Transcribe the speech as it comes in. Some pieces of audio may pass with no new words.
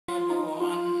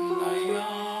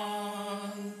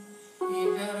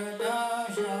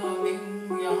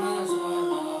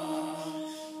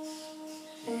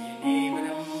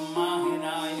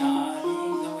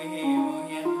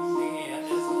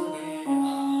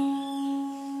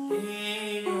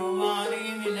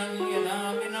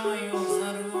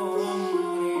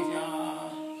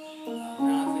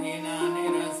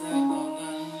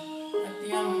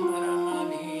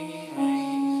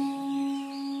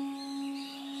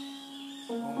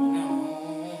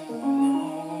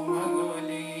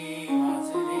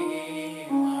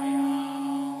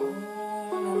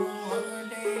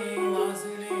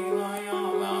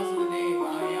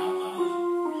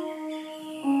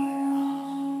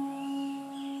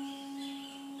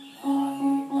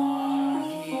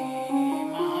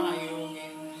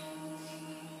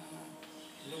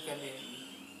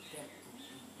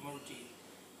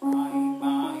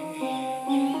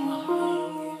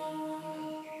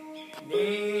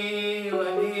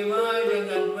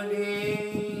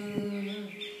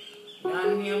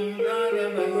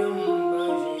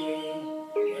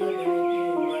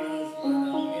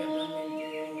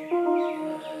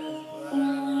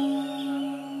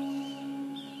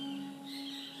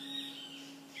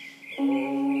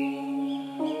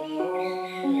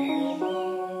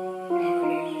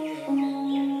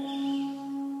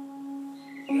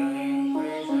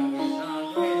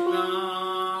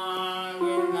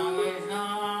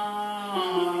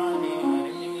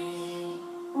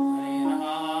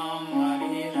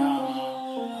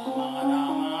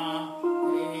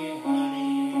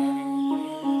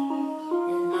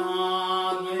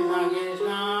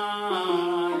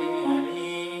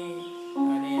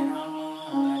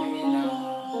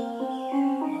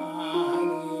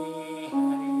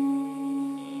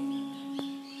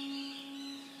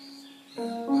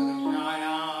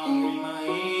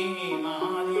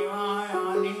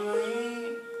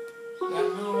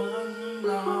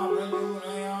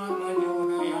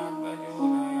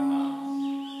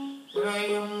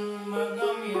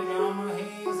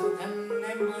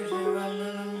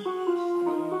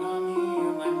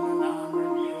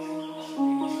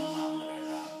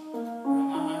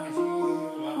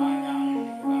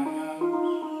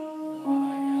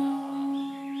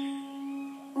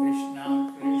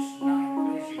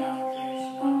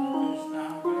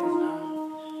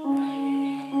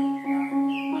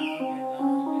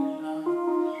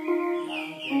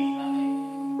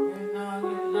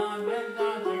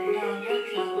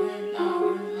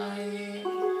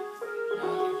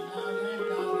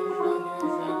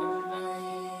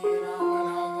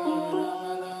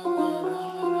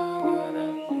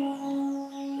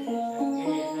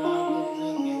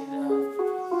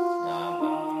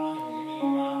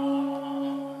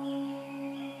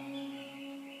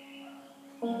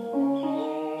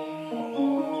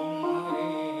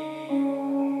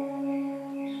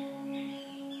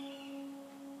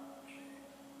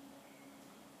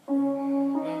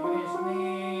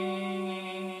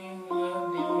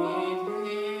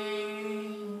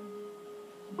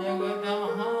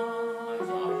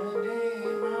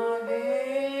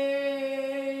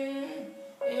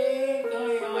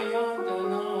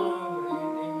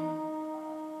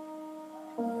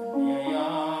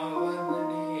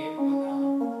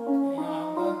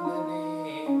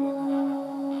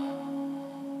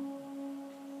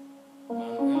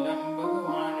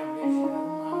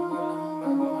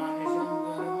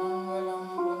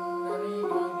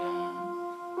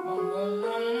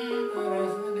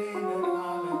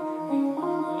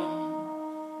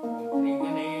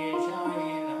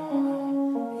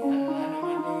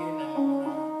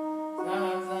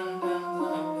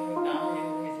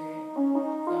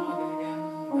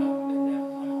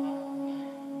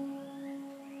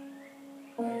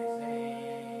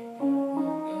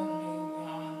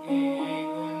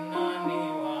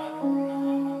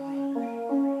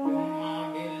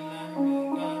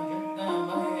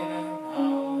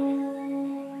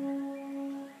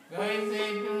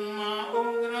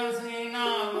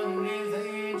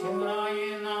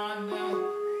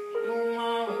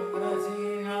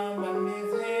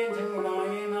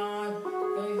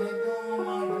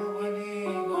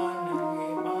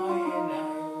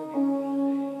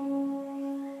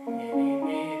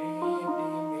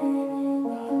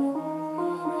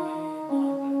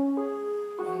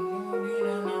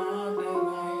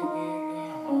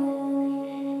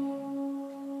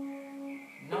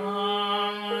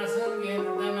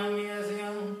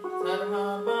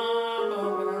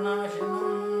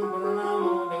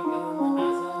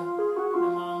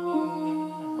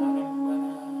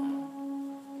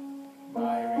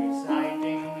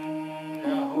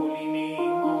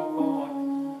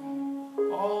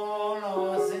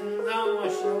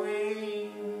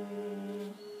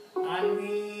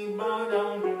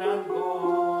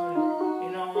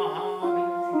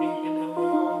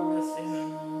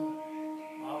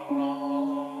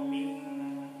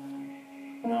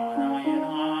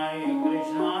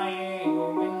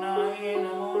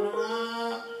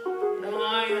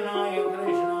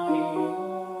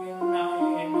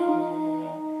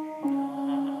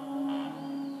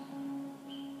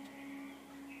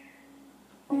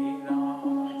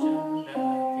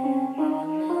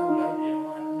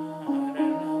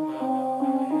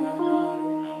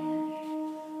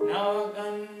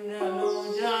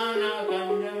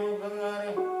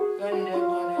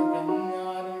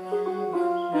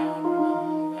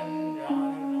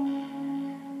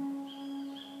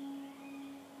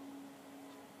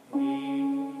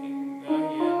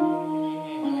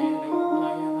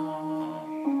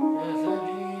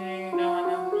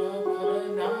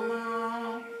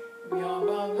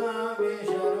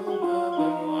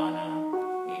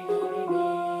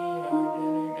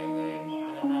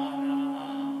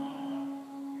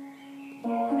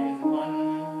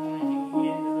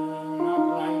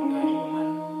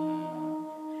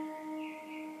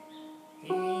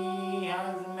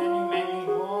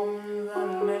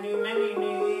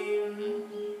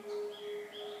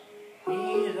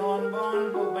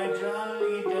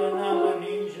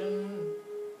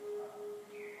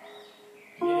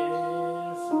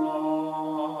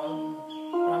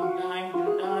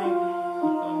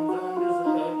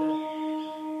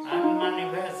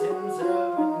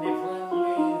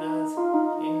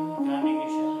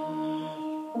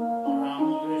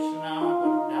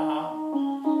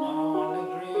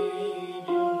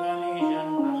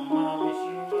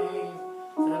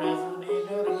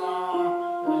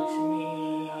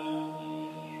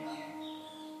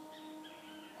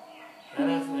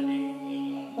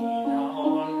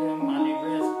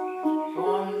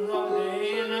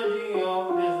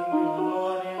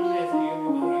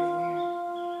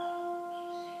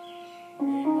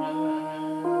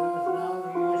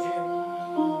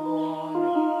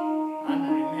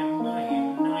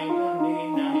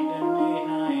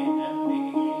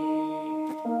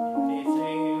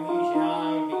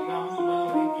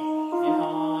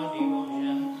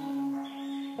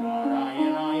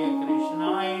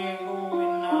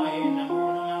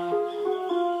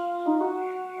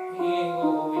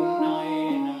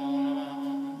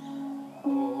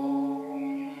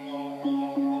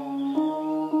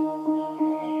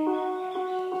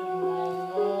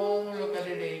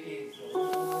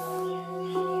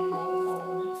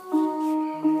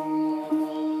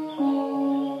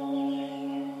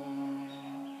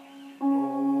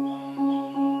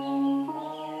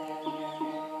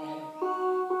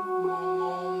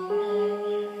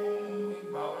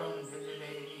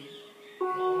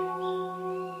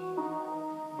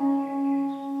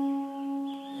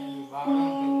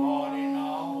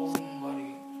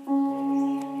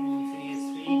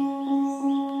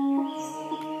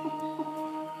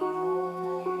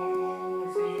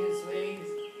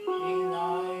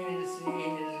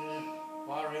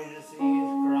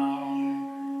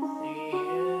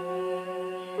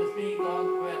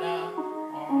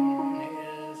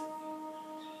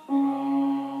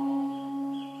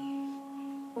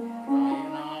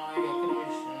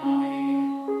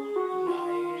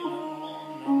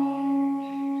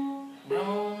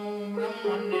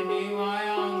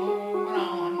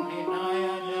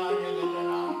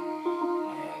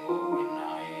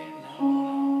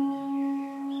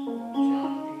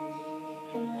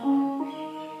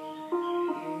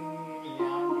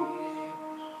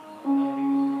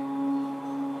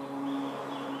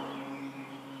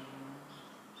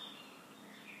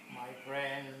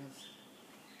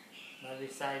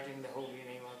reciting the holy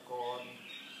name of God,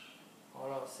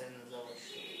 all our sins are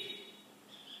washed.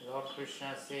 Lord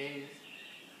Krishna says,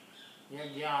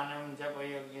 Yajnanam japa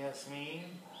yajnasmi.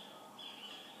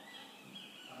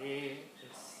 The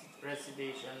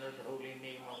recitation of the holy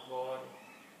name of God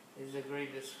is the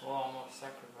greatest form of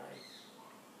sacrifice.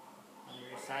 And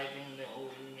reciting the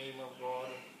holy name of God,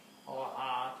 our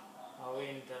heart, our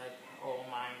intellect, our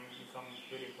mind become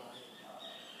purified.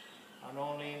 And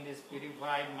only in this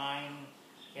purified mind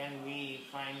can we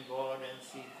find God and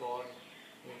see God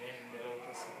within the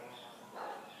lotus of our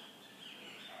mind.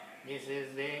 This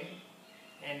is the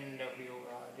end of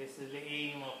yoga. This is the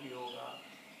aim of yoga.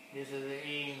 This is the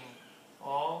aim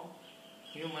of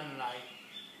human life.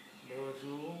 Those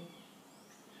who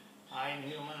are in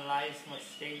human life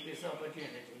must take this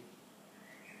opportunity.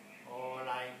 Or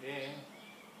like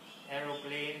the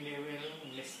aeroplane, they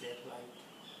will miss their flight.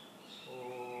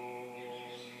 Om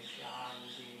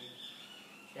Shanti,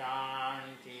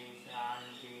 Shanti, Shanti.